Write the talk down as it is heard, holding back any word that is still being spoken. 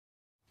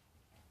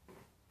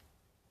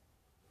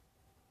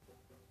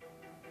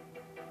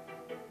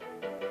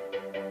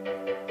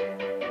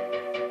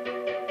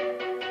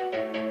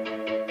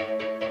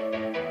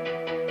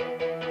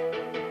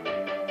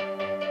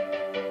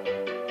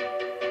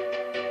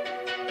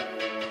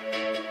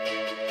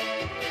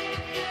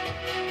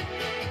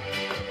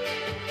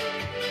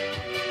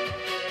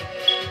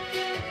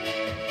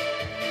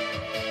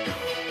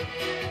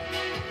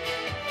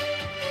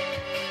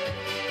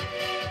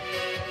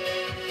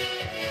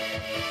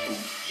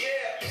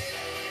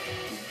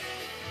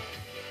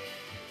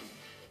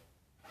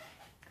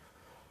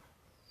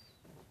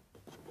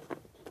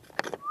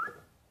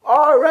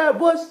Alright,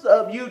 what's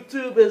up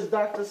YouTube? It's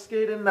Dr.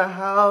 Sk8's in the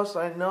house.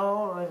 I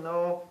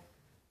know.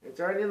 It's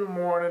already in the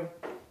morning.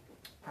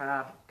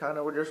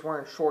 We're just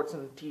wearing shorts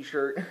and a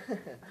t-shirt.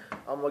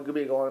 I'm gonna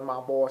be going to my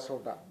boss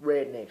on the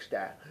redneck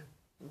style.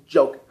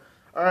 Joking.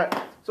 Alright,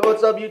 so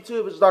what's up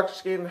YouTube? It's Dr.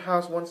 Sk8's in the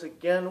house once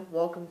again.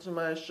 Welcome to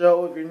my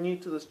show. If you're new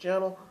to this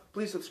channel,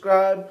 please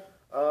subscribe.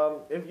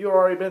 If you've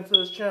already been to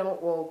this channel,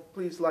 well,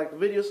 please like the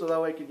video so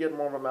that way I can get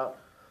more of them out.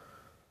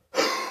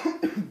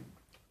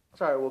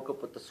 Sorry, I woke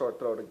up with the sore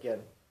throat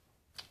again.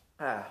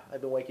 I've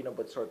been waking up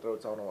with sore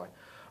throats, I don't know why.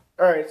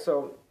 Alright,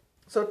 so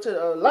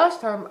last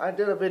time I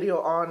did a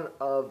video on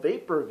a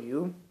vape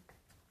review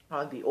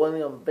on the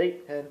Oleum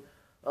vape pen.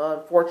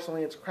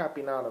 Unfortunately, it's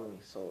crapping out on me,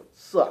 so it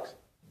sucks.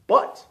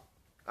 But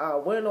I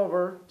went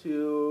over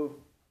to,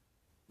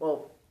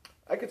 well,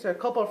 I could say a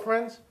couple of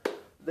friends.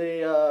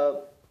 They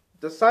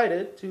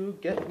decided to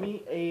get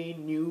me a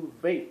new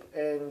vape,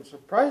 and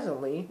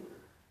surprisingly,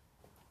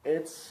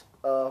 it's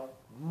a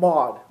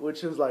mod,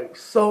 which is like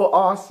so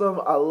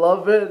awesome. I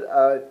love it.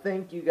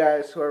 Thank you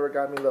guys, whoever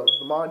got me the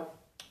mod.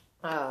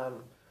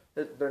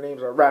 Their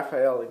names are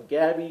Raphael and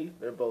Gabby.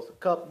 They're both a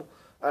couple.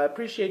 I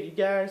appreciate you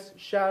guys.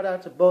 Shout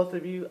out to both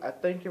of you. I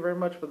thank you very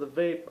much for the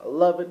vape. I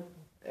love it,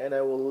 and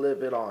I will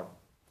live it on.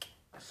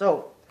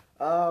 So,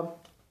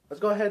 let's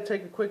go ahead and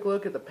take a quick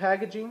look at the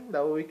packaging.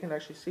 That way we can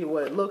actually see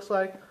what it looks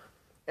like,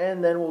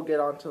 and then we'll get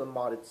on to the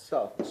mod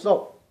itself.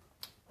 So,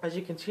 as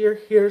you can see here,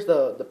 here's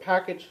the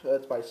package.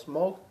 It's by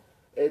SMOK.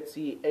 It's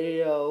the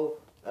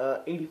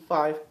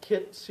AL85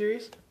 kit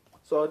series.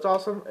 So it's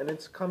awesome, and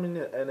it's coming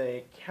in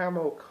a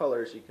camo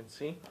color, as you can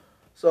see.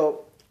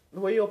 So the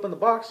way you open the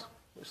box,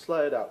 you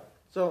slide it out.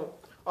 So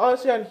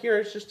honestly, on here,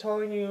 it's just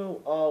telling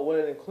you what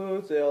it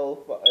includes. The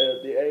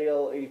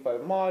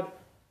AL85 mod.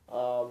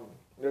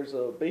 There's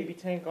a baby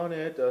tank on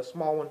it, a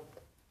small one.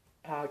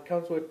 It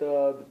comes with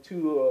the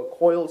two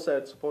coils that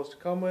it's supposed to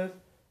come with.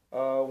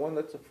 One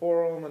that's a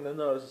 4 ohm, and then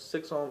there's a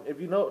 6 ohm. If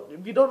you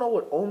don't know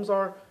what ohms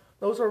are,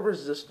 those are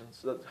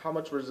resistance. That's how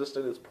much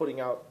resistance it's putting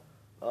out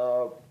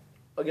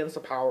against the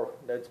power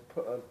that's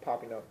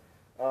popping out.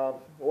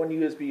 One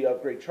USB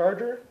upgrade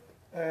charger,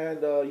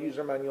 and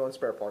user manual and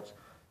spare parts.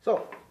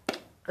 So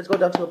let's go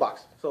down to the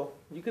box. So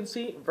you can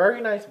see, very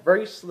nice,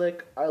 very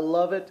slick. I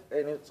love it,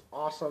 and it's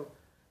awesome.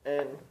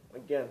 And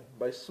again,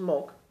 by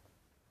SMOK.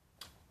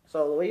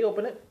 So the way you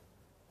open it,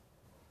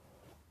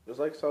 just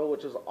like so,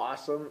 which is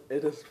awesome.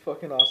 It is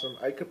fucking awesome.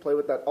 I could play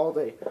with that all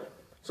day.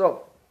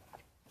 So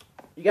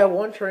you got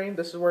one tray.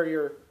 This is where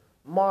your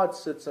mod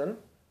sits in.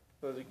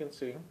 So as you can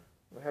see,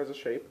 it has a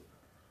shape.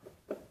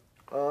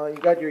 You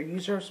got your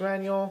user's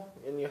manual,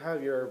 and you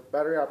have your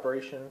battery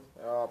operation.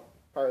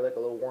 Probably like a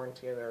little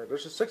warranty in there.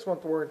 There's a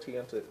 6-month warranty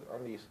on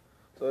these,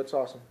 so it's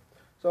awesome.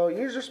 So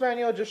user's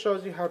manual just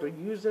shows you how to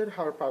use it,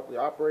 how to properly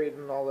operate,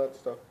 and all that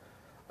stuff.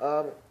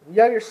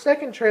 You have your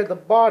second tray at the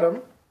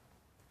bottom,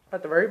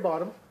 at the very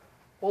bottom.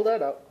 Pull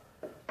that up,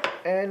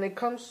 and it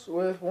comes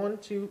with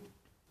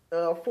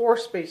 4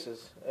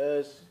 spaces,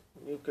 as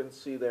you can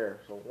see there.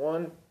 So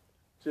 1,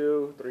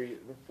 2, 3,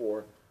 and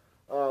 4.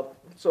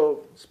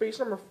 So space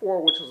number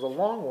 4, which is the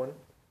long one,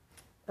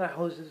 that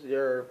houses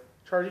your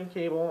charging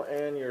cable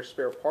and your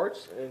spare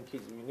parts in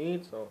case you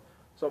need. So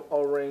some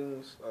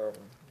O-rings,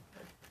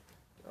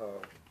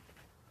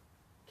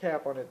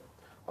 cap on it.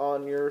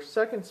 On your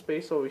second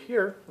space over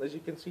here, as you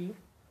can see,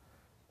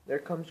 there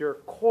comes your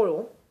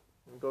coil.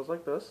 It goes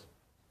like this.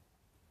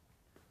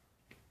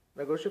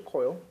 There goes your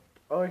coil.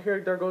 Oh, here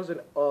there goes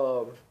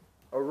a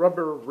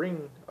rubber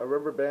ring, a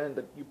rubber band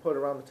that you put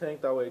around the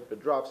tank. That way, if it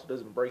drops, it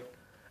doesn't break.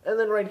 And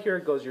then right here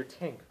goes your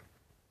tank.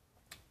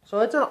 So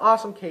it's an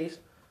awesome case.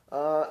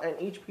 And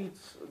each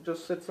piece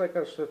just sits like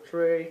a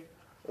tray,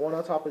 one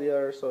on top of the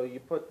other. So you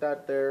put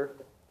that there.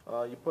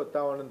 You put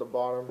that one in the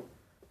bottom.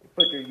 You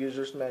put your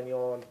user's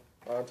manual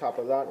on top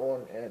of that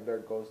one, and there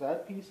goes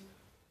that piece.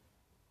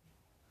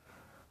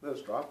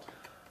 This dropped.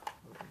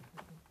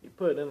 You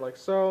put it in like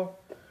so,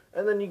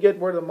 and then you get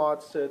where the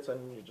mod sits,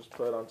 and you just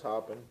put it on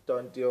top, and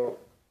done deal.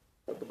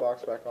 Put the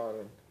box back on,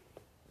 and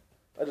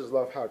I just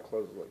love how it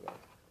closes like that.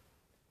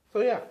 So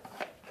yeah,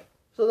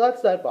 so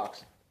that's that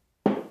box.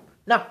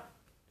 Now,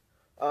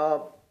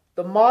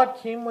 the mod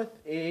came with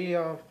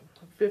a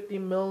 50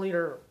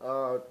 milliliter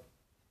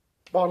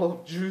bottle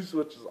of juice,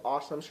 which is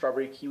awesome.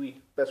 Strawberry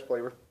kiwi, best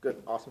flavor,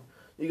 good, awesome.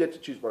 You get to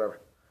choose whatever.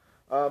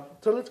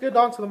 So let's get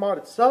on to the mod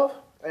itself.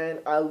 And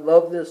I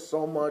love this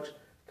so much.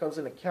 It comes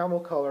in a camel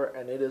color,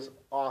 and it is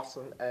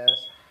awesome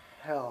as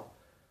hell.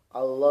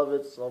 I love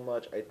it so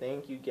much. I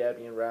thank you,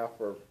 Gabby and Ralph,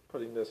 for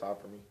putting this out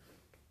for me.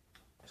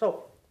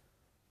 So,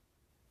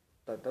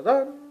 dun, dun,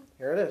 dun,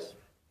 here it is.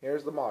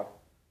 Here's the mod.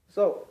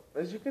 So,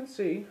 as you can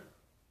see,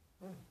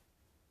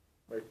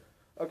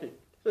 okay.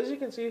 So as you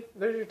can see,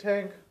 there's your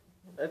tank.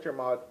 That's your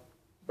mod.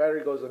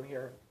 Battery goes in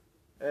here,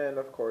 and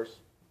of course,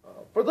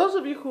 for those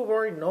of you who've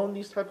already known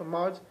these type of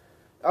mods,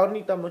 I don't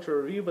need that much of a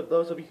review, but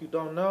those of you who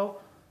don't know,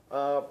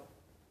 I'm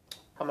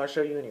going to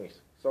show you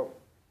anyways. So,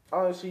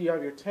 obviously you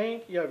have your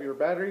tank, you have your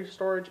battery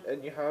storage,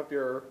 and you have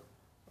your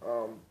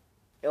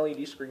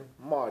LED screen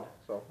mod.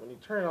 So, when you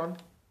turn it on,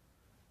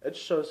 it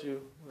shows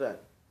you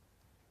that.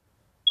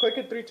 Click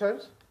it 3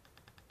 times.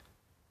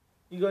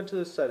 You go into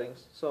the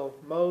settings. So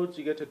modes,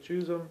 you get to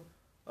choose them.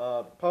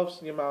 Puffs,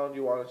 the amount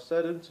you want to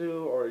set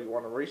into or you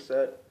want to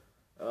reset.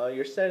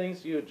 Your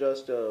settings, you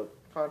adjust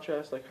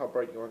contrast, like how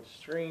bright you want the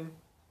screen,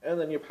 and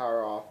then you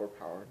power off or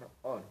power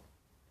on.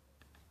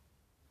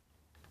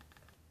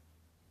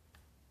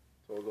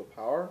 So we'll go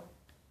power,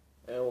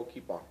 and we'll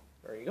keep on.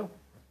 There you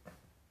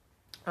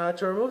go.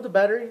 To remove the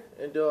battery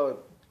and do a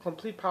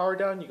complete power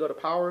down, you go to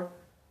power,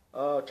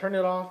 turn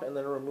it off, and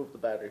then remove the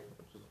battery.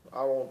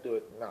 I won't do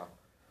it now.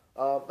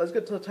 Let's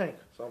get to the tank.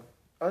 So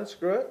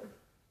unscrew it,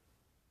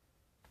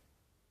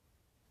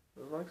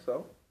 just like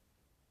so.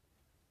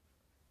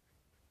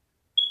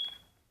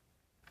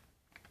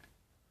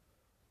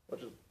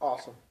 Which is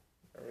awesome.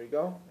 There we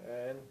go,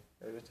 and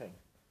there's the tank.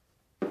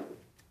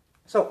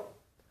 So,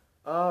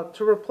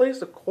 to replace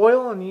the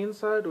coil on the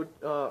inside,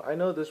 I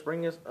know this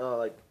ring is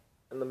like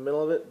in the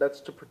middle of it.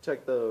 That's to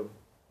protect the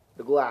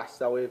glass.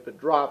 That way, if it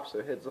drops,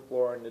 it hits the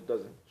floor and it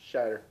doesn't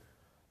shatter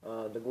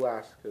the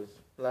glass. Because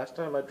last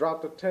time I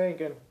dropped the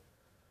tank and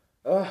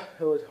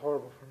it was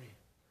horrible for me.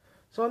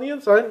 So on the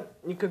inside,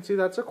 you can see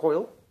that's a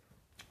coil,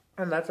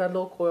 and that's that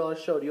little coil I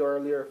showed you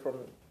earlier from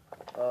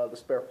the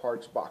spare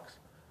parts box.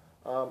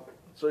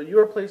 So you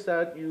replace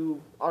that.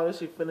 You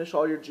obviously finish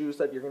all your juice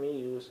that you're going to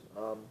use.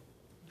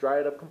 Dry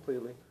it up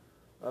completely.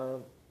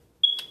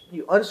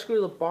 You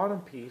unscrew the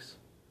bottom piece,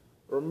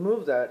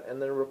 remove that,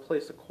 and then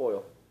replace the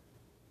coil.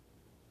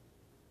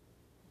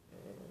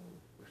 And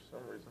for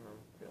some reason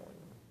I'm feeling.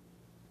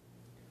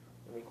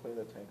 Let me clean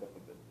the tank up a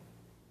bit.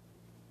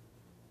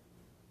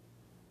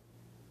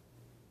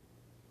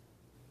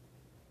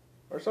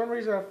 For some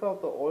reason I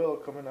felt the oil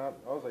coming out.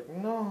 I was like,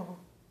 no.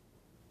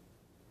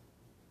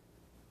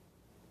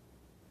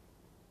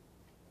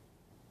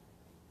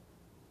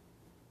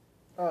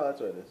 Oh,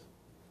 that's what it is.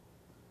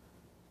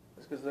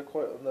 It's because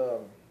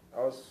I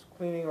was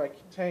cleaning my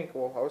tank.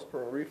 Well, I was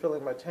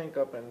refilling my tank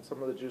up, and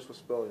some of the juice was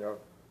spilling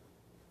out.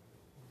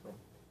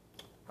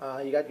 So,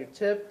 you got your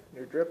tip,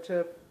 your drip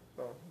tip.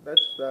 So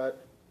that's that,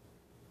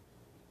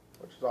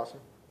 which is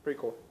awesome. Pretty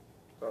cool.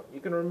 So you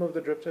can remove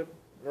the drip tip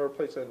and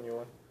replace it with a new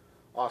one.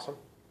 Awesome.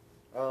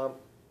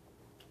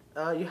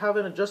 You have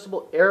an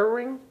adjustable air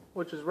ring,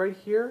 which is right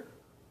here.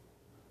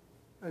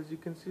 As you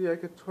can see, I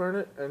could turn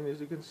it, and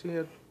as you can see,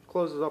 it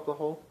closes up the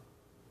hole.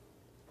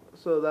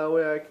 So that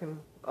way I can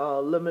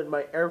limit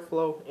my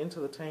airflow into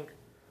the tank,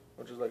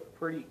 which is like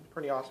pretty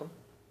awesome.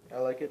 I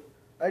like it.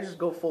 I just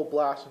go full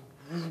blast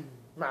and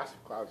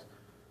massive clouds.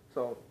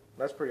 So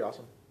that's pretty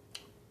awesome.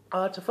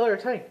 To fill your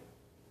tank,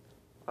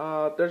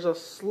 there's a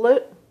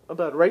slit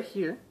about right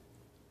here,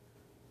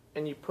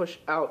 and you push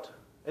out.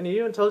 And it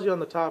even tells you on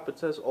the top, it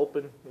says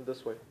open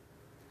this way.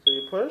 So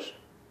you push,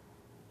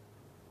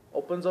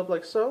 opens up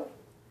like so.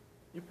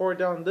 You pour it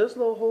down this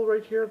little hole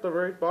right here at the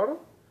very bottom,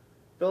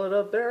 fill it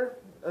up there,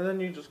 and then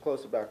you just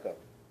close it back up.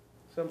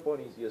 Simple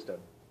and easy as done.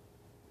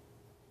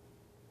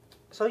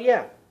 So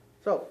yeah,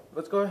 so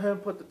let's go ahead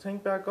and put the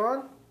tank back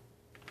on.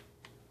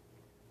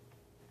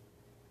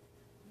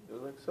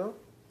 Just like so.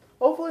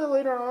 Hopefully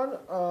later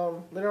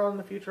on in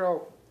the future,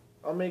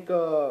 I'll make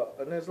a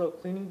nice little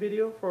cleaning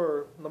video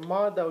for the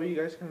mod. That way you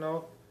guys can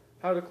know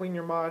how to clean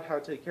your mod, how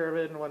to take care of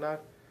it and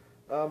whatnot.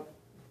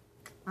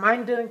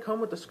 Mine didn't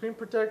come with a screen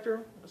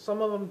protector.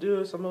 Some of them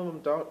do, some of them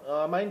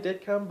don't. Mine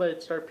did come, but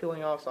it started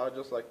peeling off, so I was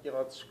just like, you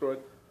know, screw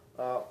it.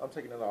 I'm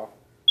taking it off.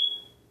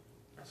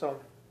 So,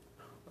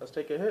 let's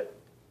take a hit.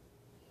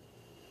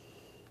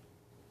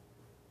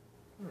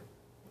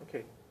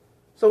 Okay.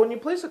 So when you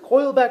place a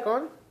coil back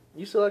on,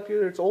 you select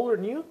either it's old or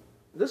new.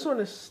 This one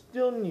is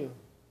still new.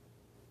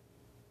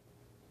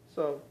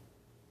 So,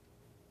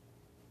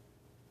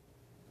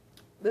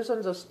 this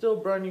one's a still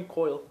brand new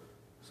coil.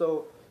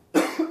 So,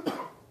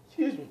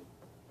 excuse me.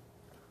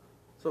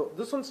 So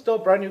this one's still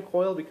brand new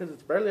coil because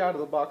it's barely out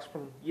of the box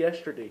from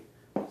yesterday.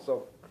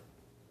 So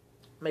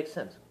makes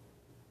sense.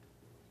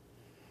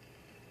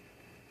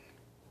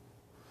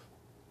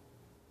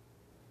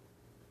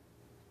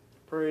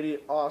 Pretty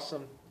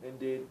awesome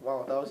indeed.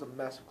 Wow, that was a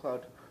massive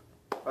cloud.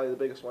 Probably the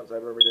biggest ones I've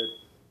ever did.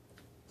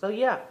 So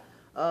yeah,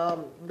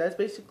 that's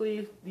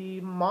basically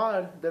the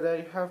mod that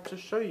I have to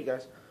show you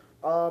guys.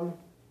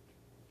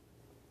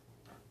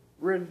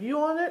 Review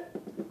on it,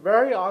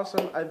 very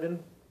awesome. I've been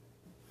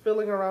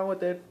fiddling around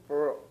with it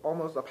for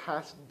almost the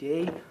past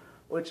day,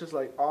 which is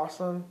like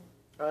awesome.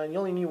 And you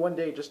only need one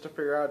day just to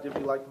figure out if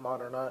you like the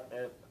mod or not.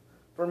 And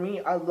for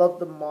me, I love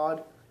the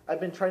mod. I've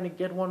been trying to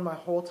get one my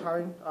whole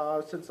time.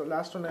 Since the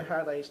last one I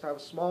had, I used to have a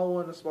small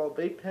one, a small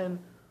vape pen.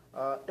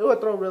 It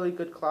would throw really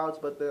good clouds,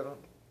 but then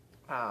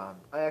I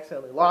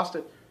accidentally lost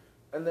it.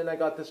 And then I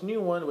got this new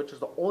one, which is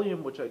the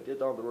Oleum, which I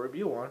did all the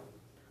review on.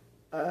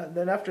 And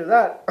then after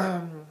that,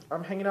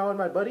 I'm hanging out with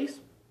my buddies,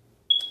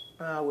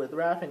 with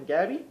Raph and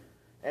Gabby.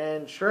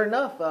 And sure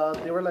enough,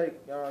 they were like,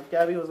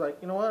 Gabby was like,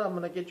 you know what, I'm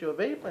going to get you a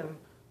vape. And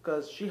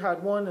because she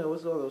had one, it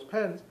was one of those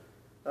pens,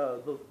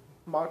 those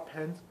mod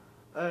pens.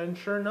 And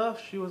sure enough,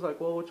 she was like,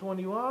 well, which one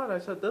do you want? I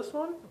said, this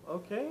one.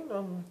 Okay.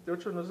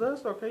 Which one is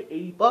this? Okay,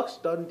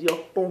 $80. Done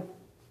deal. Boom.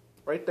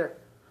 right there.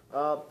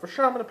 For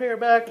sure, I'm gonna pay her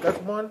back. That's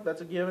one.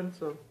 That's a given.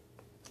 So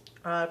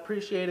I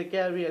appreciate it,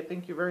 Gabby. I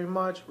thank you very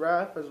much.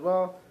 Raph as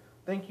well.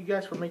 Thank you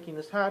guys for making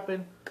this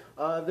happen.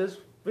 This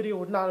video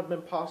would not have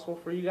been possible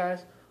for you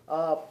guys.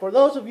 For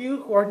those of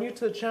you who are new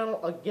to the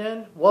channel,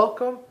 again,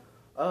 welcome.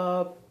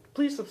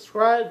 Please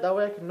subscribe. That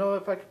way I can know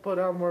if I can put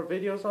out more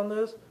videos on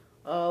this.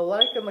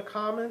 Like in the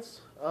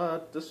comments.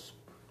 Just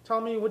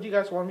tell me what you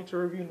guys want me to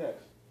review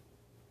next.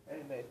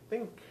 And I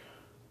think...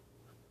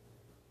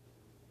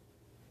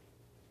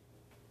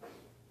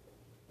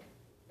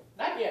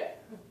 Not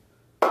yet.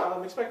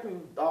 I'm expecting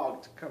the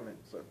dog to come in,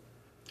 so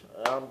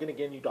I'm gonna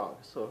get a new dog.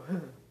 So,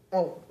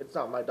 oh, it's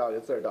not my dog;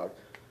 it's their dog,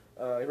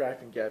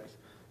 Raph and Gabby's.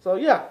 So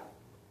yeah,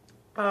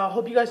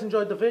 hope you guys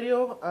enjoyed the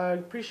video. I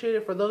appreciate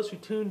it for those who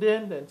tuned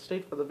in and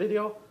stayed for the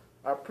video.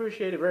 I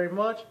appreciate it very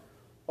much.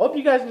 Hope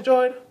you guys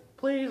enjoyed.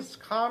 Please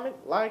comment,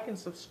 like, and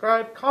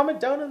subscribe. Comment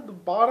down in the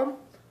bottom.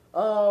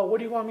 What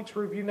do you want me to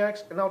review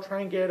next, and I'll try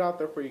and get it out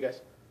there for you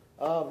guys.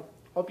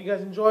 Hope you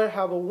guys enjoy.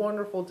 Have a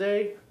wonderful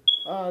day.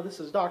 This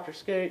is Dr.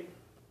 Sk8's.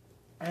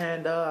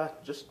 And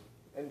just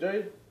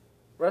enjoy the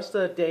rest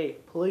of the day.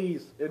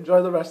 Please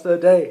enjoy the rest of the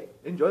day.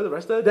 Enjoy the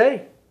rest of the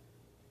day.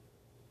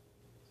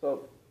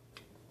 So,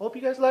 hope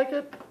you guys like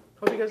it.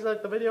 Hope you guys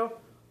like the video.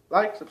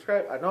 Like,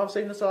 subscribe. I know I'm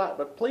saying this a lot,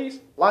 but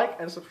please like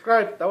and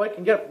subscribe. That way I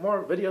can get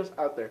more videos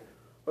out there.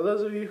 For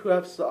those of you who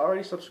have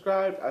already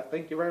subscribed, I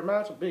thank you very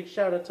much. A big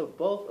shout out to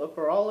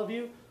for all of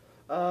you.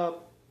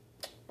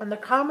 In the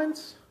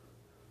comments,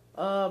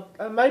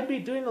 I might be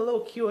doing a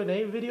little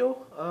Q&A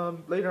video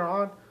later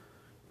on.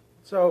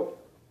 So,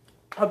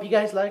 hope you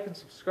guys like and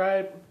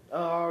subscribe.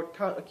 A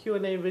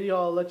Q&A video,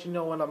 I'll let you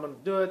know when I'm going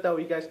to do it. That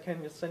way you guys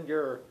can send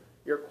your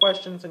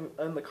questions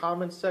in the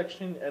comments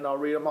section, and I'll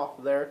read them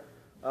off there.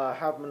 I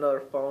have another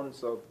phone,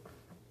 so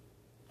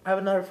I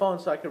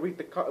can read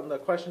the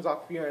questions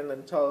off here and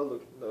then tell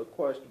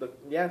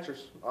the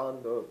answers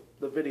on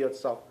the video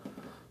itself.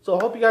 So, I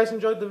hope you guys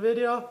enjoyed the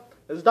video.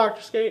 This is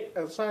Dr.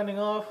 Sk8's signing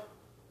off.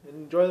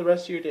 Enjoy the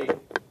rest of your day.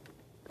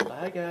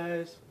 Bye,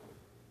 guys.